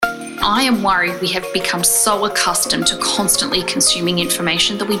I am worried we have become so accustomed to constantly consuming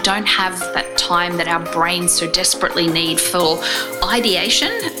information that we don't have that time that our brains so desperately need for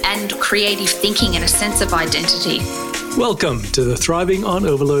ideation and creative thinking and a sense of identity. Welcome to the Thriving on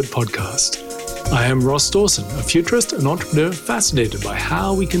Overload podcast. I am Ross Dawson, a futurist and entrepreneur fascinated by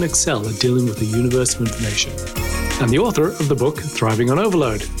how we can excel at dealing with the universe of information, and the author of the book Thriving on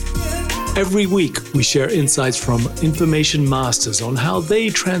Overload. Every week, we share insights from information masters on how they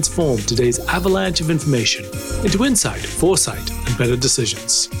transform today's avalanche of information into insight, foresight, and better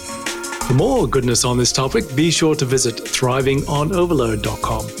decisions. For more goodness on this topic, be sure to visit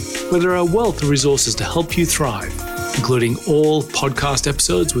thrivingonoverload.com, where there are a wealth of resources to help you thrive, including all podcast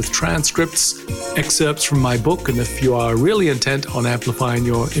episodes with transcripts, excerpts from my book, and if you are really intent on amplifying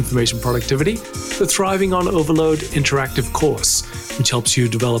your information productivity, the Thriving on Overload interactive course, which helps you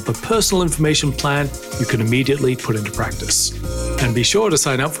develop a personal information plan you can immediately put into practice. And be sure to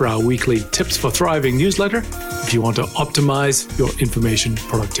sign up for our weekly Tips for Thriving newsletter if you want to optimize your information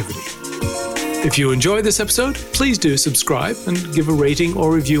productivity. If you enjoy this episode, please do subscribe and give a rating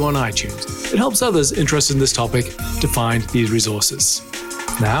or review on iTunes. It helps others interested in this topic to find these resources.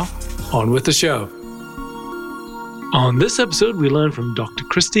 Now, on with the show. On this episode, we learn from Dr.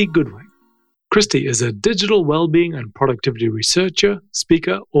 Christy Goodwin. Christy is a digital well-being and productivity researcher,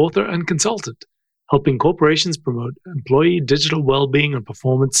 speaker, author, and consultant, helping corporations promote employee digital well-being and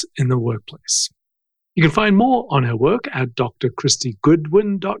performance in the workplace. You can find more on her work at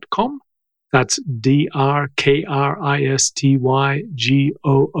drchristygoodwin.com. That's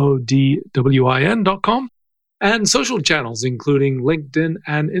drchristygoodwin.com, and social channels, including LinkedIn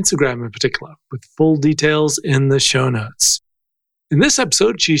and Instagram in particular, with full details in the show notes. In this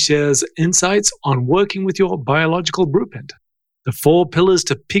episode, she shares insights on working with your biological blueprint, the 4 pillars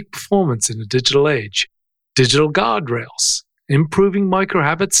to peak performance in a digital age, digital guardrails, improving micro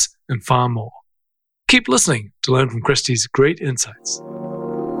habits, and far more. Keep listening to learn from Christy's great insights.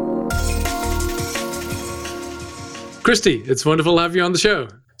 Christy, it's wonderful to have you on the show.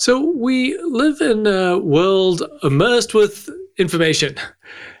 So we live in a world immersed with information,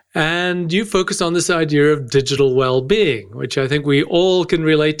 and you focus on this idea of digital well-being, which I think we all can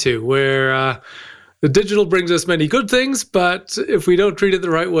relate to, where the digital brings us many good things, but if we don't treat it the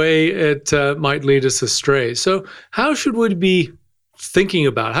right way, it might lead us astray. So how should we be thinking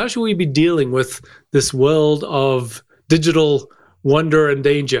about, how should we be dealing with this world of digital wonder and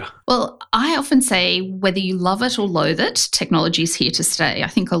danger? Well, I often say whether you love it or loathe it, technology is here to stay. I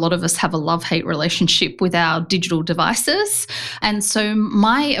think a lot of us have a love-hate relationship with our digital devices. And so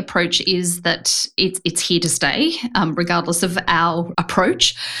my approach is that it's here to stay, regardless of our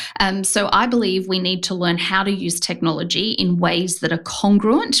approach. So I believe we need to learn how to use technology in ways that are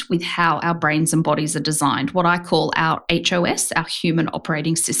congruent with how our brains and bodies are designed, what I call our HOS, our human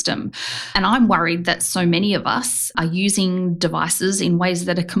operating system. And I'm worried that so many of us are using devices in ways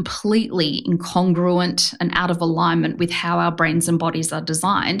that are completely incongruent and out of alignment with how our brains and bodies are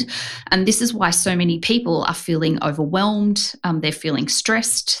designed. And this is why so many people are feeling overwhelmed, they're feeling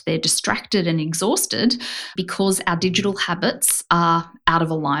stressed, they're distracted and exhausted because our digital habits are out of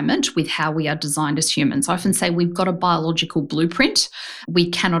alignment with how we are designed as humans. I often say we've got a biological blueprint. We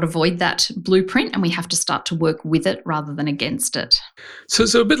cannot avoid that blueprint, and we have to start to work with it rather than against it. So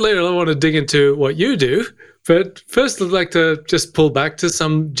a bit later, I want to dig into what you do. But first, I'd like to just pull back to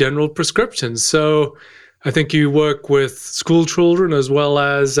some general prescriptions. So I think you work with school children as well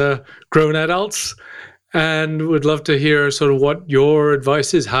as grown adults, and would love to hear sort of what your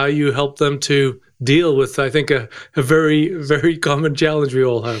advice is, how you help them to deal with, I think, a very, very common challenge we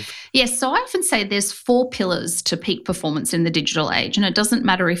all have. Yes, so I often say there's 4 pillars to peak performance in the digital age, and it doesn't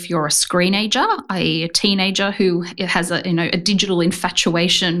matter if you're a screenager, a teenager who has a digital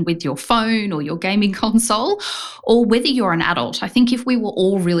infatuation with your phone or your gaming console, or whether you're an adult. I think if we were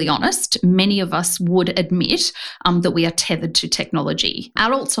all really honest, many of us would admit that we are tethered to technology.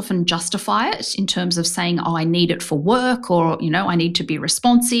 Adults often justify it in terms of saying, "Oh, I need it for work," or I need to be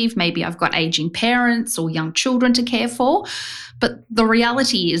responsive. Maybe I've got aging parents or young children to care for. But the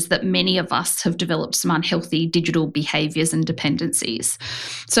reality is that many of us have developed some unhealthy digital behaviors and dependencies.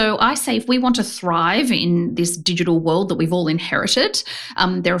 So I say if we want to thrive in this digital world that we've all inherited,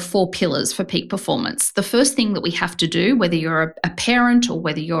 there are 4 pillars for peak performance. The first thing that we have to do, whether you're a parent or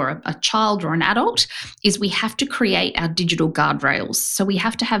whether you're a child or an adult, is we have to create our digital guardrails. So we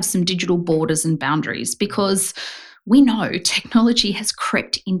have to have some digital borders and boundaries, because we know technology has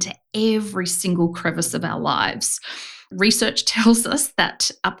crept into every single crevice of our lives. Research tells us that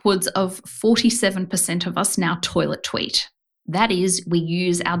upwards of 47% of us now toilet tweet. That is, we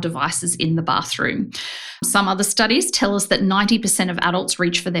use our devices in the bathroom. Some other studies tell us that 90% of adults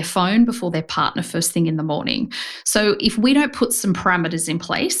reach for their phone before their partner first thing in the morning. So if we don't put some parameters in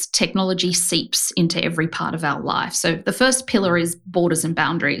place, technology seeps into every part of our life. So the first pillar is borders and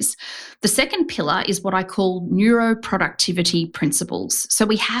boundaries. The second pillar is what I call neuroproductivity principles. So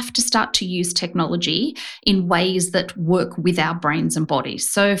we have to start to use technology in ways that work with our brains and bodies.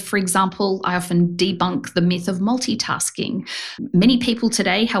 So for example, I often debunk the myth of multitasking. Many people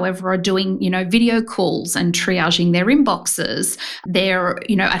today, however, are doing, video calls and triaging their inboxes. They're,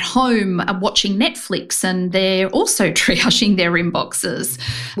 at home watching Netflix and they're also triaging their inboxes.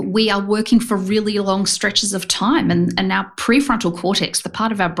 We are working for really long stretches of time, and our prefrontal cortex, the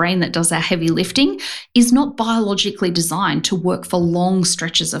part of our brain that does our heavy lifting, is not biologically designed to work for long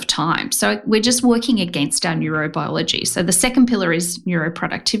stretches of time. So we're just working against our neurobiology. So the second pillar is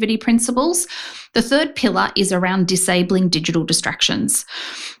neuroproductivity principles. The third pillar is around disabling digital distractions.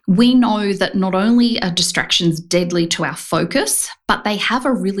 We know that not only are distractions deadly to our focus, but they have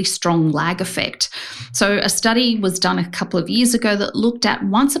a really strong lag effect. So a study was done a couple of years ago that looked at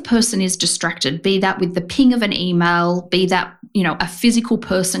once a person is distracted, be that with the ping of an email, be that, a physical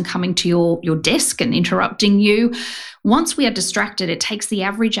person coming to your desk and interrupting you. Once we are distracted, it takes the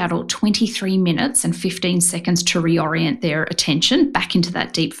average adult 23 minutes and 15 seconds to reorient their attention back into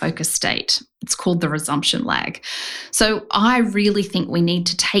that deep focus state. It's called the resumption lag. So I really think we need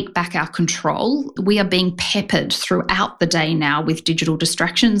to take back our control. We are being peppered throughout the day now with digital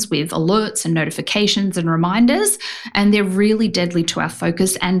distractions, with alerts and notifications and reminders, and they're really deadly to our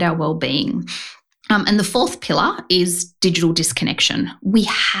focus and our well-being. And the fourth pillar is digital disconnection. We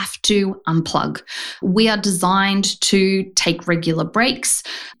have to unplug. We are designed to take regular breaks.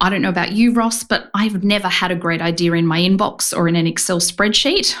 I don't know about you, Ross, but I've never had a great idea in my inbox or in an Excel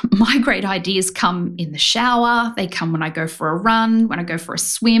spreadsheet. My great ideas come in the shower. They come when I go for a run, when I go for a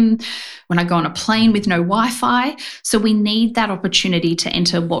swim, when I go on a plane with no Wi-Fi. So we need that opportunity to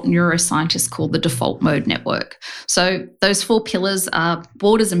enter what neuroscientists call the default mode network. So those four pillars are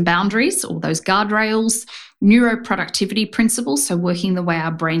borders and boundaries, or those guardrails, neuroproductivity principles, so working the way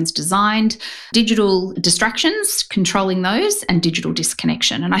our brain's designed, digital distractions, controlling those, and digital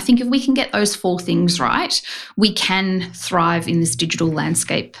disconnection. And I think if we can get those four things right, we can thrive in this digital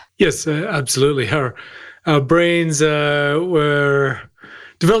landscape. Yes, absolutely. Our brains were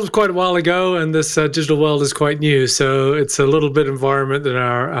developed quite a while ago, and this digital world is quite new. So it's a little bit environment that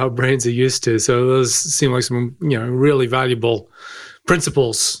our brains are used to. So those seem like some really valuable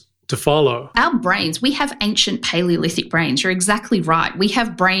principles to follow. Our brains, we have ancient Paleolithic brains. You're exactly right. We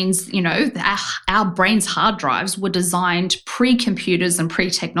have brains, our brains' hard drives were designed pre-computers and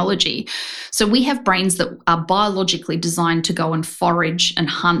pre-technology. So we have brains that are biologically designed to go and forage and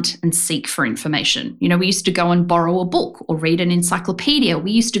hunt and seek for information. We used to go and borrow a book or read an encyclopedia.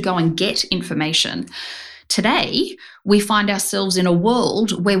 We used to go and get information. Today, we find ourselves in a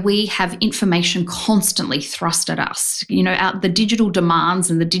world where we have information constantly thrust at us. The digital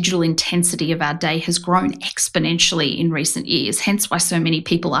demands and the digital intensity of our day has grown exponentially in recent years, hence why so many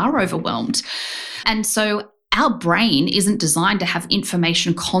people are overwhelmed. And so our brain isn't designed to have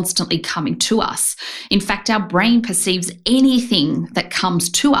information constantly coming to us. In fact, our brain perceives anything that comes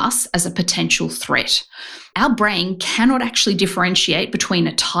to us as a potential threat. Our brain cannot actually differentiate between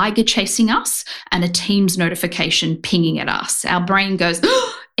a tiger chasing us and a Teams notification pinging at us. Our brain goes,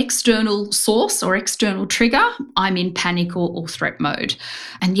 external source or external trigger, I'm in panic or threat mode.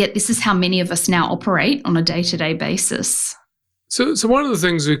 And yet this is how many of us now operate on a day-to-day basis. So one of the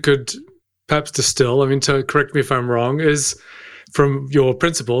things we could perhaps distill, to correct me if I'm wrong, is from your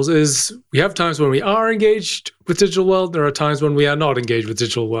principles is we have times when we are engaged with digital world. There are times when we are not engaged with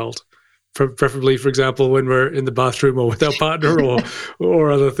digital world. Preferably, for example, when we're in the bathroom or with our partner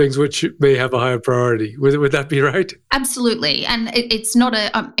or other things which may have a higher priority. Would that be right? Absolutely. And it's not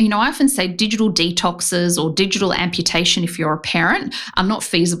I often say digital detoxes or digital amputation, if you're a parent, are not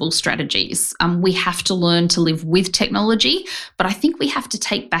feasible strategies. We have to learn to live with technology, but I think we have to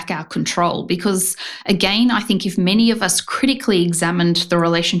take back our control because, again, I think if many of us critically examined the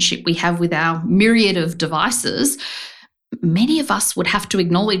relationship we have with our myriad of devices, many of us would have to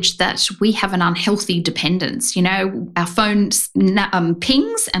acknowledge that we have an unhealthy dependence. Our phone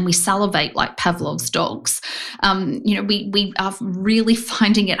pings and we salivate like Pavlov's dogs. We are really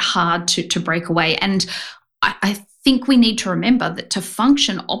finding it hard to break away. And I think we need to remember that to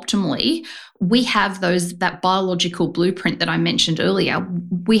function optimally, we have that biological blueprint that I mentioned earlier.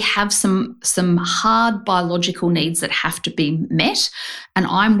 We have some hard biological needs that have to be met. And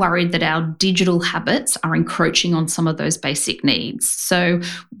I'm worried that our digital habits are encroaching on some of those basic needs. So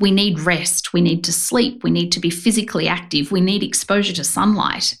we need rest, we need to sleep, we need to be physically active, we need exposure to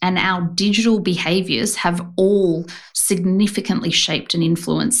sunlight. And our digital behaviors have all significantly shaped and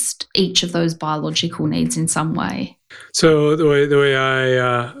influenced each of those biological needs in some way. So the way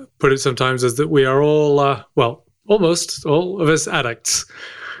I put it sometimes is that we are all, almost all of us addicts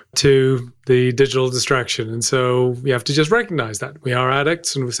to the digital distraction. And so we have to just recognize that we are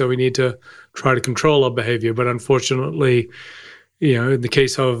addicts. And so we need to try to control our behavior. But unfortunately, in the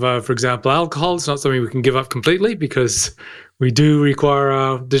case of, for example, alcohol, it's not something we can give up completely because we do require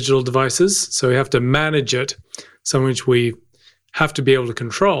our digital devices. So we have to manage it, something which we have to be able to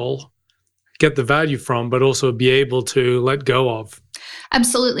control, get the value from, but also be able to let go of.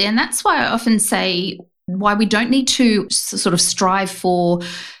 Absolutely. And that's why I often say why we don't need to sort of strive for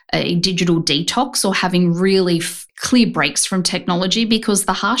a digital detox or having really clear breaks from technology, because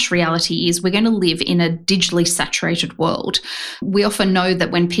the harsh reality is we're going to live in a digitally saturated world. We often know that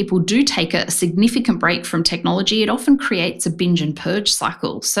when people do take a significant break from technology, it often creates a binge and purge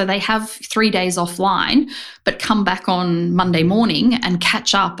cycle. So they have 3 days offline, but come back on Monday morning and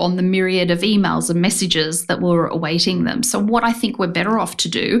catch up on the myriad of emails and messages that were awaiting them. So what I think we're better off to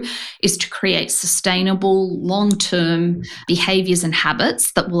do is to create sustainable, long-term behaviors and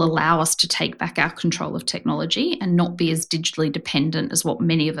habits that will allow us to take back our control of technology and not be as digitally dependent as what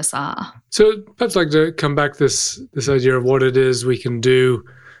many of us are. So perhaps I'd like to come back this idea of what it is we can do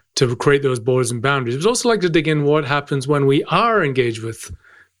to create those borders and boundaries. I'd also like to dig in what happens when we are engaged with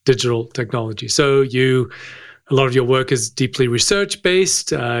digital technology. So a lot of your work is deeply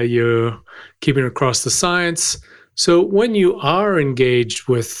research-based. You're keeping across the science. So when you are engaged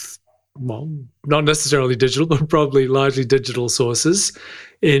with, not necessarily digital, but probably largely digital sources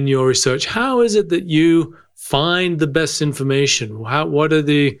in your research, how is it that you find the best information?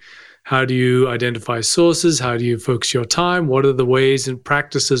 How do you identify sources? How do you focus your time? What are the ways and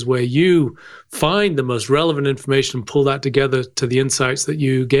practices where you find the most relevant information and pull that together to the insights that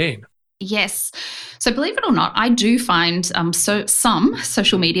you gain? Yes. So believe it or not, I do find some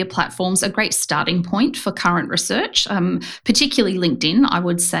social media platforms a great starting point for current research. Particularly LinkedIn, I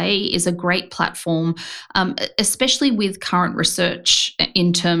would say, is a great platform, especially with current research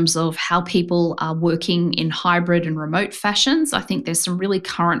in terms of how people are working in hybrid and remote fashions. I think there's some really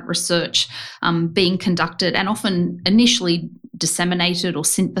current research being conducted and often initially disseminated or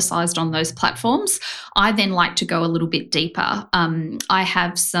synthesized on those platforms. I then like to go a little bit deeper. I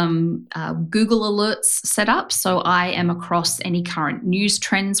have some Google alerts set up, so I am across any current news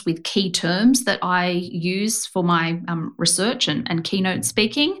trends with key terms that I use for my research and keynote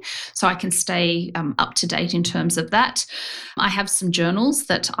speaking, so I can stay up to date in terms of that. I have some journals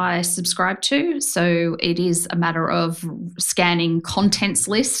that I subscribe to, so it is a matter of scanning contents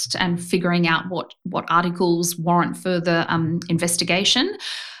list and figuring out what articles warrant further investigation.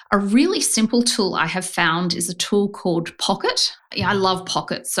 A really simple tool I have found is a tool called Pocket. I love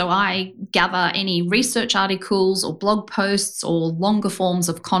Pocket. So I gather any research articles or blog posts or longer forms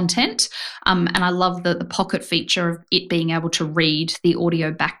of content. And I love the Pocket feature of it being able to read the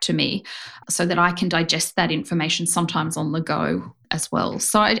audio back to me so that I can digest that information sometimes on the go as well.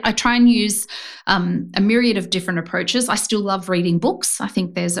 So I try and use a myriad of different approaches. I still love reading books. I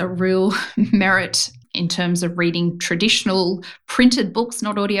think there's a real merit in terms of reading traditional printed books,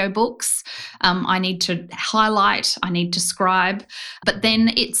 not audio books. I need to highlight, I need to scribe, but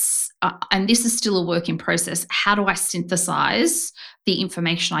then it's, and this is still a work in process, how do I synthesize the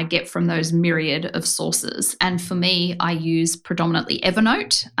information I get from those myriad of sources? And for me, I use predominantly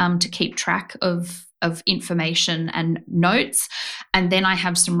Evernote to keep track of information and notes. And then I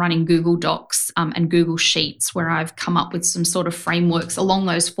have some running Google Docs and Google Sheets where I've come up with some sort of frameworks along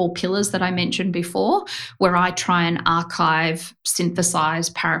those 4 pillars that I mentioned before, where I try and archive,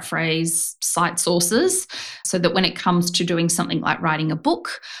 synthesize, paraphrase, cite sources so that when it comes to doing something like writing a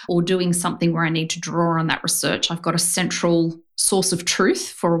book or doing something where I need to draw on that research, I've got a central source of truth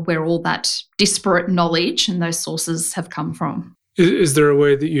for where all that disparate knowledge and those sources have come from. Is there a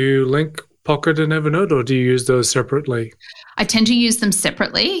way that you link Pocket and Evernote, or do you use those separately? I tend to use them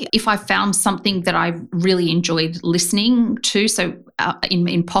separately. If I found something that I really enjoyed listening to, so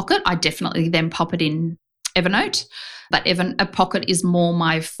in Pocket, I definitely then pop it in Evernote. But Pocket is more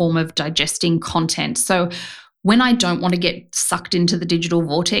my form of digesting content. So When I don't want to get sucked into the digital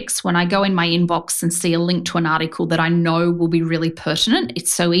vortex, when I go in my inbox and see a link to an article that I know will be really pertinent,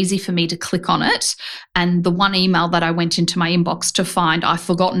 it's so easy for me to click on it. And the one email that I went into my inbox to find I've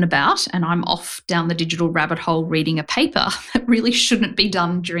forgotten about, and I'm off down the digital rabbit hole reading a paper that really shouldn't be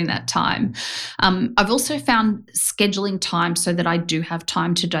done during that time. I've also found scheduling time so that I do have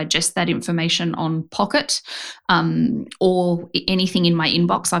time to digest that information on Pocket or anything in my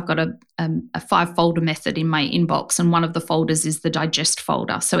inbox. I've got a 5-folder method in my inbox, and one of the folders is the digest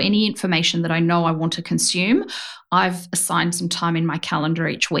folder. So any information that I know I want to consume, I've assigned some time in my calendar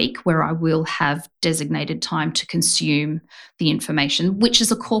each week where I will have designated time to consume the information, which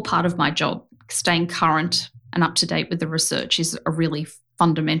is a core part of my job. Staying current and up to date with the research is a really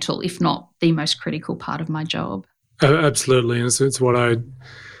fundamental, if not the most critical part of my job. Absolutely. And it's what I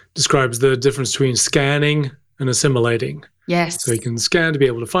describe as the difference between scanning and assimilating. Yes. So you can scan to be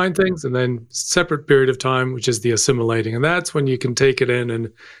able to find things, and then separate period of time, which is the assimilating. And that's when you can take it in and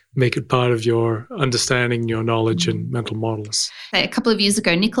make it part of your understanding, your knowledge and mental models. A couple of years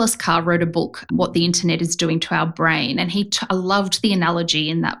ago, Nicholas Carr wrote a book, What the Internet is Doing to Our Brain. And I loved the analogy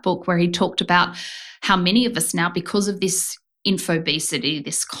in that book where he talked about how many of us now, because of this infobesity,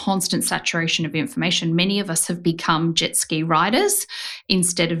 this constant saturation of information, many of us have become jet ski riders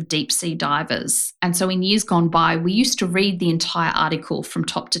instead of deep sea divers. And so in years gone by, we used to read the entire article from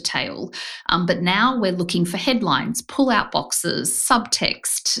top to tail. But now we're looking for headlines, pull-out boxes,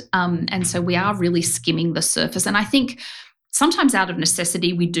 subtext. And so we are really skimming the surface. And I think sometimes out of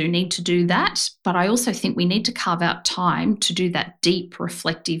necessity, we do need to do that, but I also think we need to carve out time to do that deep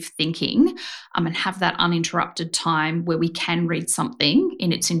reflective thinking and have that uninterrupted time where we can read something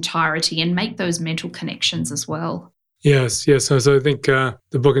in its entirety and make those mental connections as well. Yes. So I think the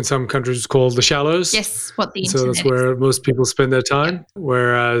book in some countries is called The Shallows. Yes, What the Internet So that's where most people spend their time, yeah.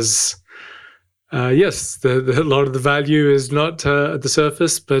 Whereas yes, a lot of the value is not at the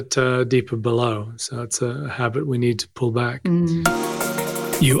surface, but deeper below. So it's a habit we need to pull back.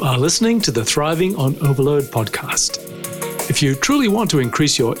 You are listening to the Thriving on Overload podcast. If you truly want to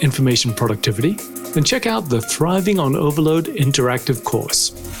increase your information productivity, then check out the Thriving on Overload interactive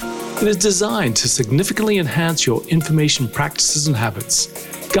course. It is designed to significantly enhance your information practices and habits,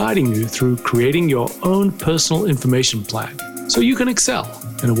 guiding you through creating your own personal information plan so you can excel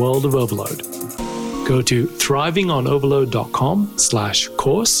in a world of overload. Go to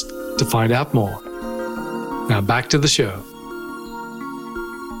thrivingonoverload.com/course to find out more. Now back to the show.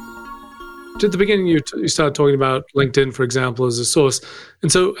 At the beginning, you started talking about LinkedIn, for example, as a source.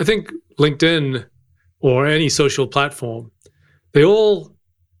 And so I think LinkedIn or any social platform, they all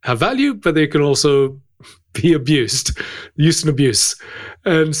have value, but they can also be abused, use and abuse.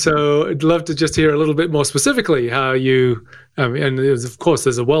 And so I'd love to just hear a little bit more specifically how you, and of course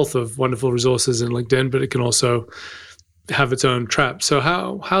there's a wealth of wonderful resources in LinkedIn, but it can also have its own traps. So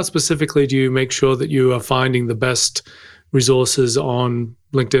how specifically do you make sure that you are finding the best resources on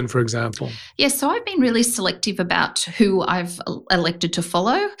LinkedIn, for example? Yes, so I've been really selective about who I've elected to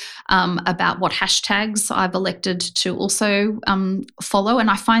follow, about what hashtags I've elected to also follow. And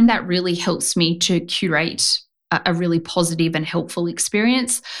I find that really helps me to curate a really positive and helpful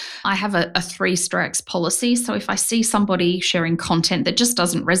experience. I have a 3 strikes policy. So if I see somebody sharing content that just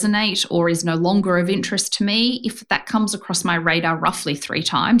doesn't resonate or is no longer of interest to me, if that comes across my radar roughly 3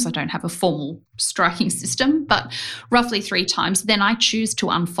 times, I don't have a formal striking system, but roughly 3 times, then I choose to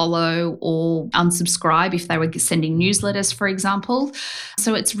unfollow or unsubscribe if they were sending newsletters, for example.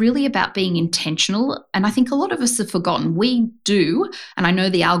 So it's really about being intentional. And I think a lot of us have forgotten we do. And I know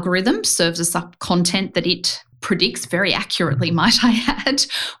the algorithm serves us up content that it predicts very accurately, might I add,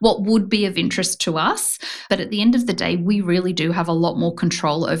 what would be of interest to us. But at the end of the day, we really do have a lot more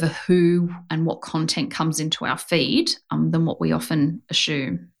control over who and what content comes into our feed than what we often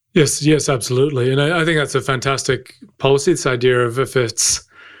assume. Yes, absolutely. And I think that's a fantastic policy, this idea of if it's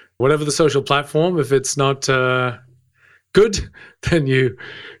whatever the social platform, if it's not good, then you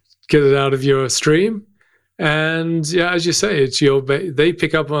get it out of your stream. And yeah, as you say, it's they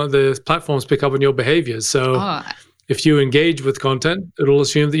pick up on the platforms pick up on your behaviors. So if you engage with content, it'll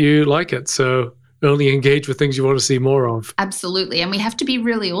assume that you like it. So only engage with things you want to see more of. Absolutely. And we have to be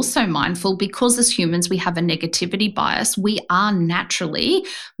really also mindful because as humans, we have a negativity bias. We are naturally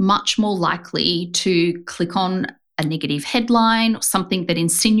much more likely to click on a negative headline or something that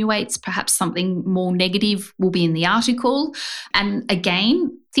insinuates perhaps something more negative will be in the article. And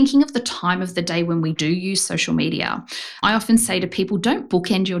again, thinking of the time of the day when we do use social media. I often say to people, don't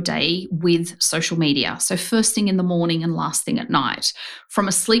bookend your day with social media. So first thing in the morning and last thing at night. From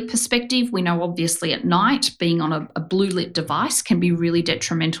a sleep perspective, we know obviously at night being on a blue lit device can be really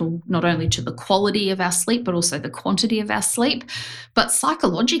detrimental, not only to the quality of our sleep, but also the quantity of our sleep. But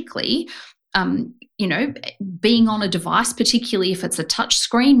psychologically, being on a device, particularly if it's a touch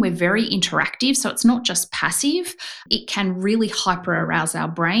screen, we're very interactive. So it's not just passive. It can really hyper arouse our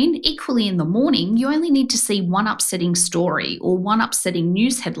brain. Equally in the morning, you only need to see one upsetting story or one upsetting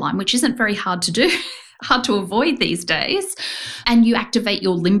news headline, which isn't very hard to do. Hard to avoid these days, and you activate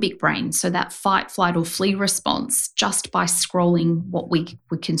your limbic brain, so that fight, flight, or flee response just by scrolling what we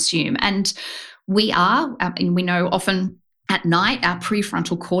consume. And we know often at night, our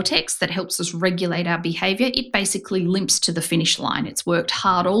prefrontal cortex that helps us regulate our behavior, it basically limps to the finish line. It's worked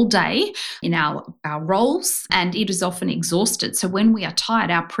hard all day in our roles and it is often exhausted. So when we are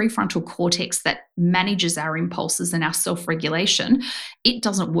tired, our prefrontal cortex that manages our impulses and our self-regulation, it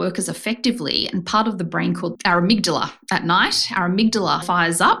doesn't work as effectively. And part of the brain called our amygdala at night, our amygdala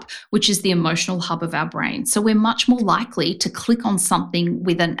fires up, which is the emotional hub of our brain. So we're much more likely to click on something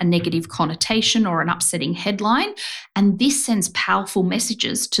with a negative connotation or an upsetting headline. And this sends powerful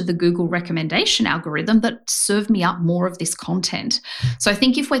messages to the Google recommendation algorithm that serve me up more of this content. So I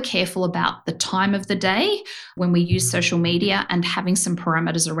think if we're careful about the time of the day when we use social media and having some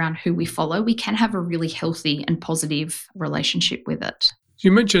parameters around who we follow, we can have a really healthy and positive relationship with it.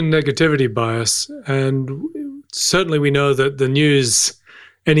 You mentioned negativity bias, and certainly we know that the news,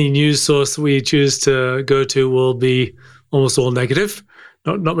 any news source we choose to go to will be almost all negative.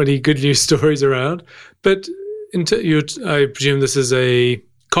 Not many good news stories around, but I presume this is a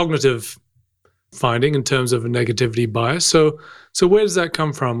cognitive finding in terms of a negativity bias. So where does that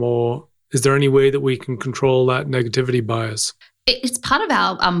come from, or is there any way that we can control that negativity bias? It's part of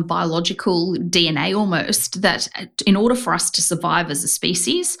our biological DNA almost, that in order for us to survive as a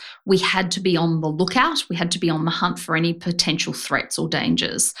species, we had to be on the lookout. We had to be on the hunt for any potential threats or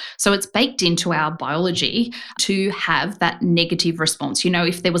dangers. So it's baked into our biology to have that negative response.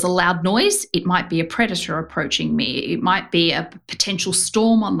 If there was a loud noise, it might be a predator approaching me. It might be a potential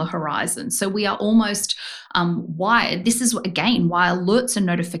storm on the horizon. So we are almost wired. This is, again, why alerts and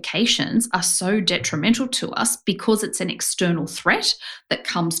notifications are so detrimental to us, because it's an external threat that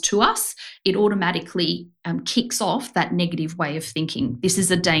comes to us. It automatically kicks off that negative way of thinking. This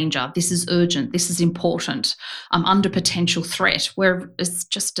is a danger. This is urgent. This is important. I'm under potential threat, where it's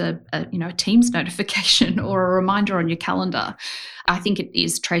just a Teams notification or a reminder on your calendar. I think it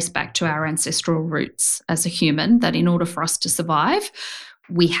is traced back to our ancestral roots as a human, that in order for us to survive,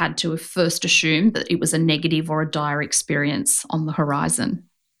 we had to first assume that it was a negative or a dire experience on the horizon.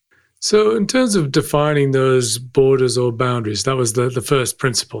 So in terms of defining those borders or boundaries, that was the first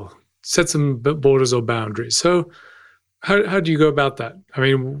principle. Set some borders or boundaries. So how do you go about that? I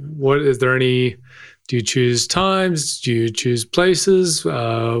mean, do you choose times? Do you choose places?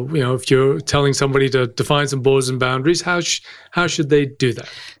 If you're telling somebody to define some borders and boundaries, how should they do that?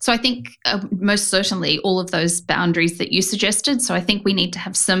 So I think most certainly all of those boundaries that you suggested. So I think we need to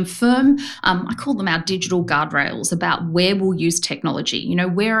have some firm, I call them our digital guardrails, about where we'll use technology.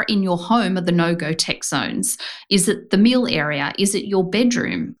 Where in your home are the no-go tech zones? Is it the meal area? Is it your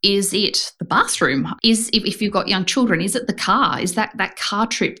bedroom? Is it the bathroom? If you've got young children, is it the car? Is that car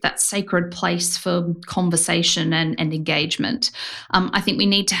trip, that sacred place for conversation and engagement? I think we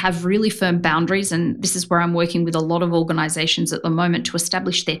need to have really firm boundaries, and this is where I'm working with a lot of organisations at the moment to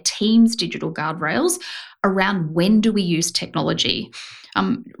establish their team's digital guardrails around when do we use technology.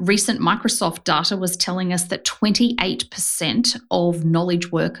 Recent Microsoft data was telling us that 28% of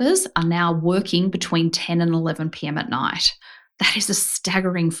knowledge workers are now working between 10 and 11 p.m. at night. That is a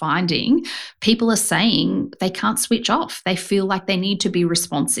staggering finding. People are saying they can't switch off. They feel like they need to be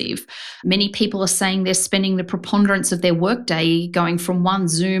responsive. Many people are saying they're spending the preponderance of their workday going from one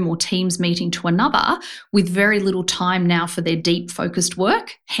Zoom or Teams meeting to another with very little time now for their deep focused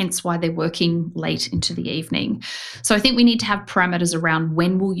work, hence why they're working late into the evening. So I think we need to have parameters around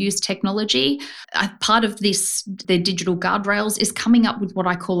when we'll use technology. Part of this, their digital guardrails, is coming up with what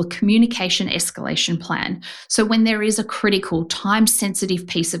I call a communication escalation plan. So when there is a critical time-sensitive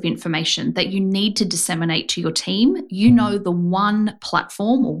piece of information that you need to disseminate to your team, the one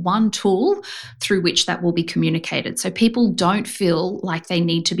platform or one tool through which that will be communicated. So people don't feel like they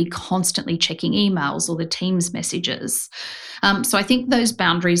need to be constantly checking emails or the Teams messages. So I think those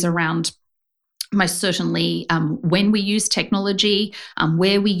boundaries around most certainly when we use technology,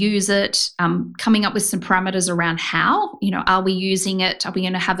 where we use it, coming up with some parameters around how, are we using it? Are we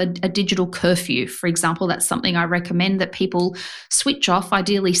going to have a digital curfew? For example, that's something I recommend that people switch off,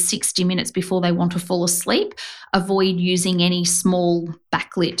 ideally 60 minutes before they want to fall asleep. Avoid using any small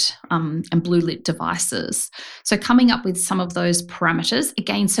backlit and blue lit devices. So coming up with some of those parameters,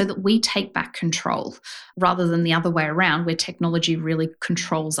 again, so that we take back control rather than the other way around where technology really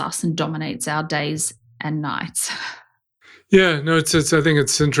controls us and dominates our days and nights. Yeah, no, it's. I think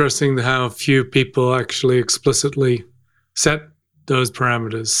it's interesting how few people actually explicitly set those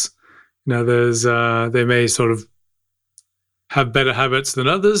parameters. They may sort of have better habits than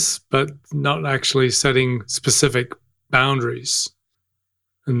others, but not actually setting specific boundaries.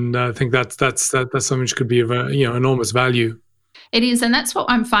 And I think that's something which could be of enormous value. It is, and that's what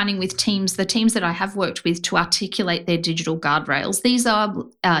I'm finding with teams, the teams that I have worked with to articulate their digital guardrails. These are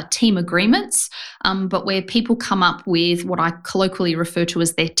team agreements, but where people come up with what I colloquially refer to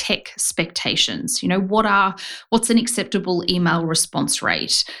as their tech expectations. What's an acceptable email response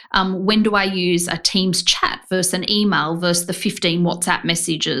rate? When do I use a Teams chat versus an email versus the 15 WhatsApp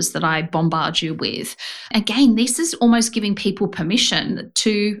messages that I bombard you with? Again, this is almost giving people permission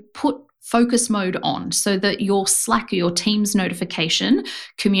to put focus mode on so that your Slack or your Teams notification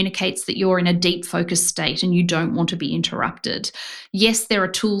communicates that you're in a deep focus state and you don't want to be interrupted. Yes, there are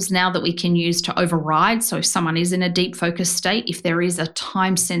tools now that we can use to override. So if someone is in a deep focus state, if there is a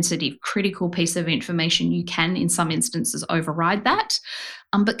time-sensitive, critical piece of information, you can, in some instances, override that.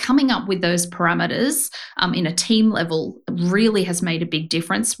 But coming up with those parameters in a team level really has made a big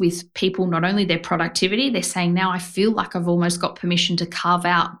difference with people, not only their productivity, they're saying now I feel like I've almost got permission to carve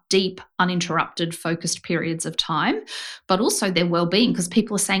out deep, uninterrupted, focused periods of time, but also their well-being, because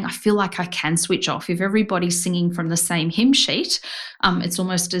people are saying, I feel like I can switch off. If everybody's singing from the same hymn sheet, it's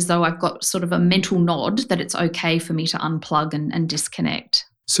almost as though I've got sort of a mental nod that it's okay for me to unplug and disconnect.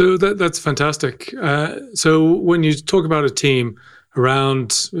 So that's fantastic. So when you talk about a team,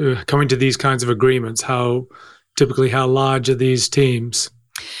 around coming to these kinds of agreements, how large are these teams?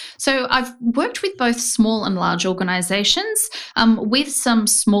 So I've worked with both small and large organisations. With some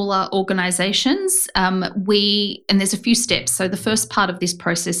smaller organisations, and there's a few steps. So the first part of this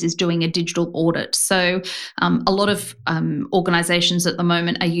process is doing a digital audit. So a lot of organisations at the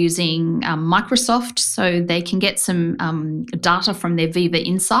moment are using Microsoft, so they can get some data from their Viva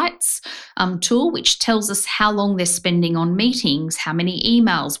Insights tool, which tells us how long they're spending on meetings, how many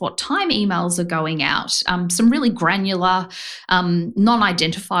emails, what time emails are going out, some really granular,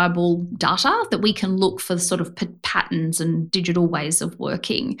 non-identifiable data that we can look for sort of patterns and digital ways of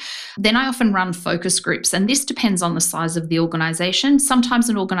working. Then I often run focus groups, and this depends on the size of the organisation. Sometimes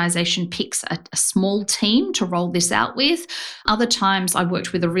an organisation picks a small team to roll this out with. Other times I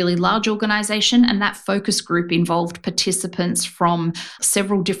worked with a really large organisation, and that focus group involved participants from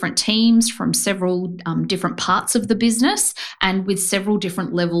several different teams, from several different parts of the business, and with several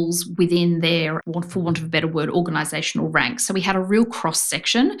different levels within their, for want of a better word, organisational ranks. So we had a real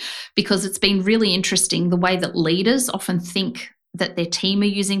cross-section, because it's been really interesting the way that leaders often think that their team are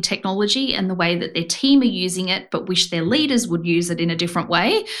using technology and the way that their team are using it but wish their leaders would use it in a different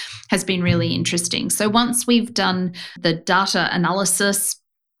way has been really interesting. So once we've done the data analysis,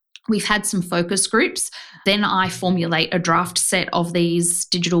 we've had some focus groups, then I formulate a draft set of these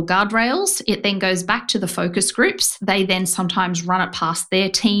digital guardrails. It then goes back to the focus groups. They then sometimes run it past their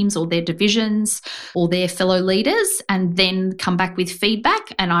teams or their divisions or their fellow leaders and then come back with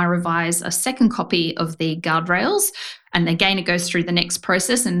feedback, and I revise a second copy of the guardrails. And again, it goes through the next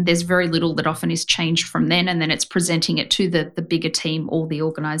process, and there's very little that often is changed from then, and then it's presenting it to the bigger team or the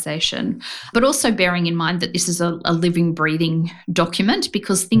organisation. But also bearing in mind that this is a living, breathing document,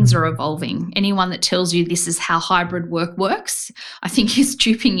 because things are evolving. Anyone that tells you this is how hybrid work works, I think is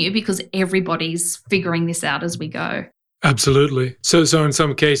duping you, because everybody's figuring this out as we go. Absolutely. So in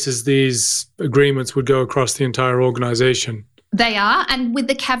some cases, these agreements would go across the entire organisation. They are, and with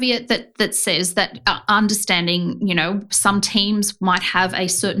the caveat that says that understanding, some teams might have a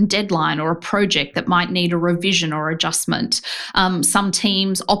certain deadline or a project that might need a revision or adjustment. Some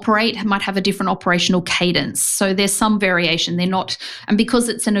teams might have a different operational cadence. So there's some variation. They're not, and because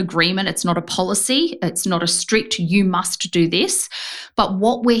it's an agreement, it's not a policy, it's not a strict, you must do this. But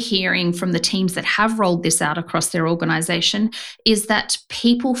what we're hearing from the teams that have rolled this out across their organisation is that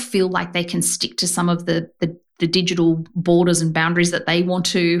people feel like they can stick to some of the digital borders and boundaries that they want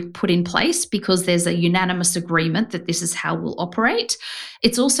to put in place, because there's a unanimous agreement that this is how we'll operate.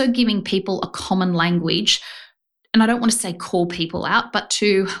 It's also giving people a common language and I don't want to say call people out, but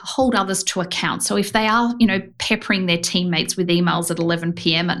to hold others to account. So if they are, peppering their teammates with emails at 11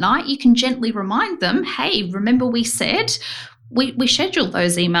 p.m. at night, you can gently remind them, hey, remember we said we schedule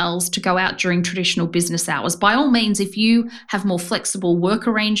those emails to go out during traditional business hours. By all means, if you have more flexible work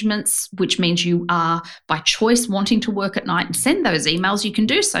arrangements, which means you are by choice wanting to work at night and send those emails, you can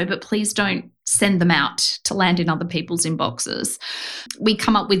do so, but please don't send them out to land in other people's inboxes. We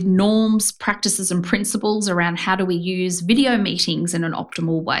come up with norms, practices, and principles around how do we use video meetings in an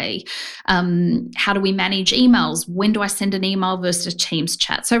optimal way? How do we manage emails? When do I send an email versus a Teams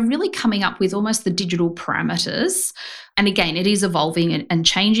chat? So really coming up with almost the digital parameters. And again, it is evolving and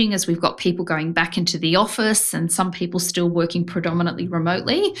changing as we've got people going back into the office and some people still working predominantly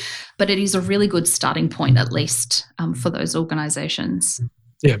remotely. But it is a really good starting point, at least for those organizations.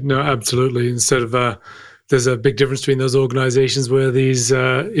 Yeah, no, absolutely. Instead of there's a big difference between those organizations where these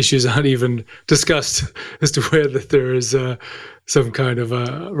issues aren't even discussed as to whether there is some kind of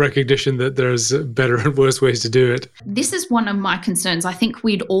recognition that there's better and worse ways to do it. This is one of my concerns. I think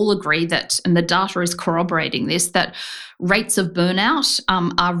we'd all agree that, and the data is corroborating this, that rates of burnout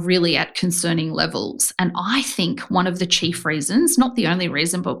are really at concerning levels. And I think one of the chief reasons, not the only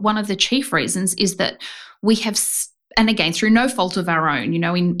reason, but one of the chief reasons is that we have, and again, through no fault of our own,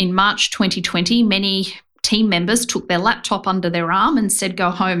 in March 2020, many team members took their laptop under their arm and said,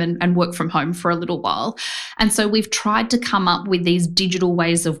 go home and work from home for a little while. And so we've tried to come up with these digital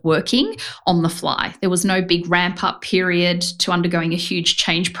ways of working on the fly. There was no big ramp up period to undergoing a huge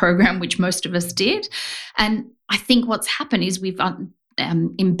change program, which most of us did. And I think what's happened is we've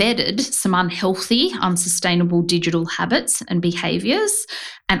embedded some unhealthy, unsustainable digital habits and behaviours.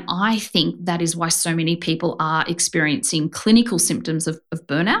 And I think that is why so many people are experiencing clinical symptoms of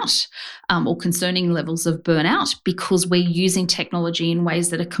burnout or concerning levels of burnout, because we're using technology in ways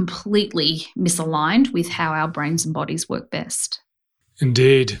that are completely misaligned with how our brains and bodies work best.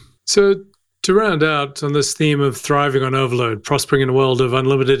 Indeed. So to round out on this theme of thriving on overload, prospering in a world of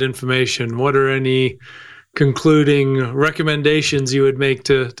unlimited information, what are any concluding recommendations you would make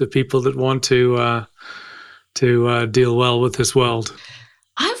to people that want to deal well with this world?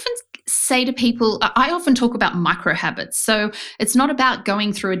 I often say to people, I often talk about micro habits. So it's not about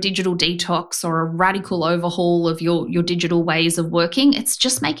going through a digital detox or a radical overhaul of your digital ways of working. It's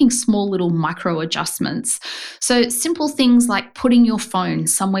just making small little micro adjustments. So simple things like putting your phone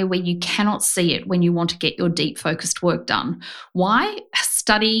somewhere where you cannot see it when you want to get your deep focused work done. Why? A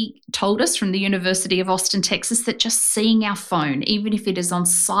study told us from the University of Austin, Texas, that just seeing our phone, even if it is on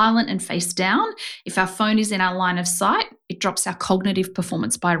silent and face down, if our phone is in our line of sight, it drops our cognitive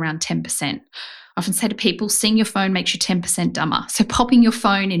performance by around 10%. I often say to people, seeing your phone makes you 10% dumber. So popping your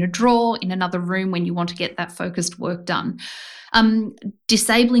phone in a drawer in another room when you want to get that focused work done.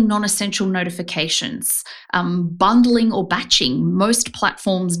 Disabling non-essential notifications, bundling or batching. Most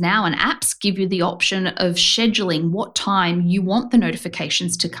platforms now and apps give you the option of scheduling what time you want the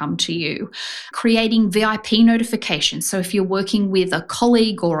notifications to come to you. Creating VIP notifications. So if you're working with a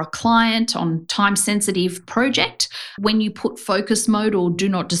colleague or a client on time-sensitive project, when you put focus mode or do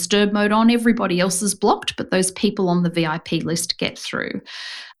not disturb mode on, everybody else is blocked, but those people on the VIP list get through.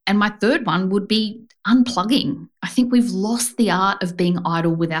 And my third one would be unplugging. I think we've lost the art of being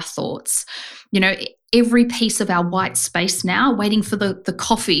idle with our thoughts. Every piece of our white space now, waiting for the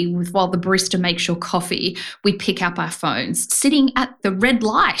coffee while the barista makes your coffee, we pick up our phones. Sitting at the red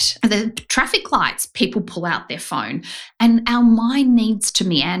light, the traffic lights, people pull out their phone. And our mind needs to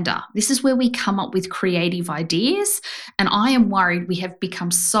meander. This is where we come up with creative ideas. And I am worried we have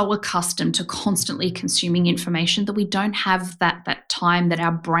become so accustomed to constantly consuming information that we don't have that time that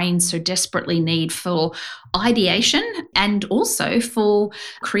our brains so desperately need for ideation and also for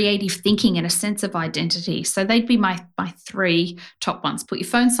creative thinking and a sense of identity. So they'd be my three top ones. Put your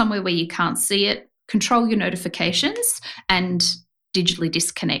phone somewhere where you can't see it, control your notifications, and digitally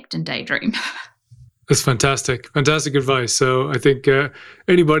disconnect and daydream. That's fantastic. Fantastic advice. So I think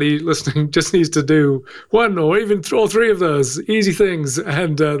anybody listening just needs to do one or even all three of those easy things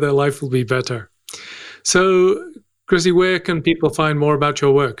and their life will be better. So, Chrissy, where can people find more about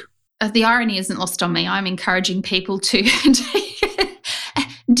your work? The irony isn't lost on me. I'm encouraging people to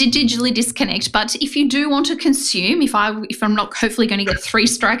digitally disconnect. But if you do want to consume, if I'm not hopefully going to get 3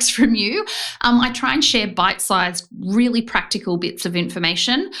 strikes from you, I try and share bite-sized, really practical bits of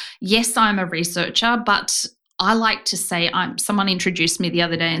information. Yes, I'm a researcher, but I like to say, someone introduced me the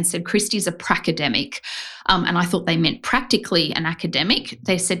other day and said, Christy's a pracademic. And I thought they meant practically an academic.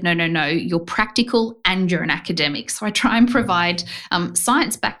 They said, no, you're practical and you're an academic. So I try and provide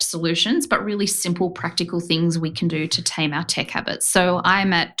science-backed solutions, but really simple, practical things we can do to tame our tech habits. So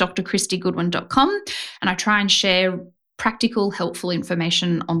I'm at drchristygoodwin.com, and I try and share practical, helpful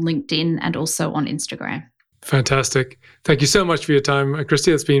information on LinkedIn and also on Instagram. Fantastic. Thank you so much for your time,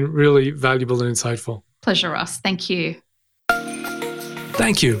 Christy. It's been really valuable and insightful. Pleasure, Ross. Thank you.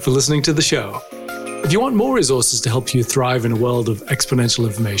 Thank you for listening to the show. If you want more resources to help you thrive in a world of exponential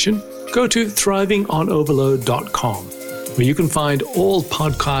information, go to thrivingonoverload.com, where you can find all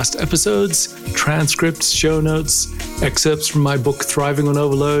podcast episodes, transcripts, show notes, excerpts from my book, Thriving on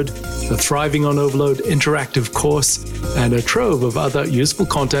Overload, the Thriving on Overload interactive course, and a trove of other useful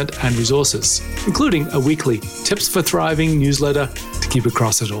content and resources, including a weekly Tips for Thriving newsletter to keep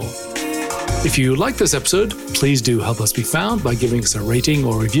across it all. If you like this episode, please do help us be found by giving us a rating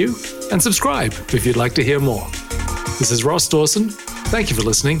or review, and subscribe if you'd like to hear more. This is Ross Dawson. Thank you for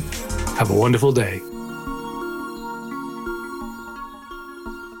listening. Have a wonderful day.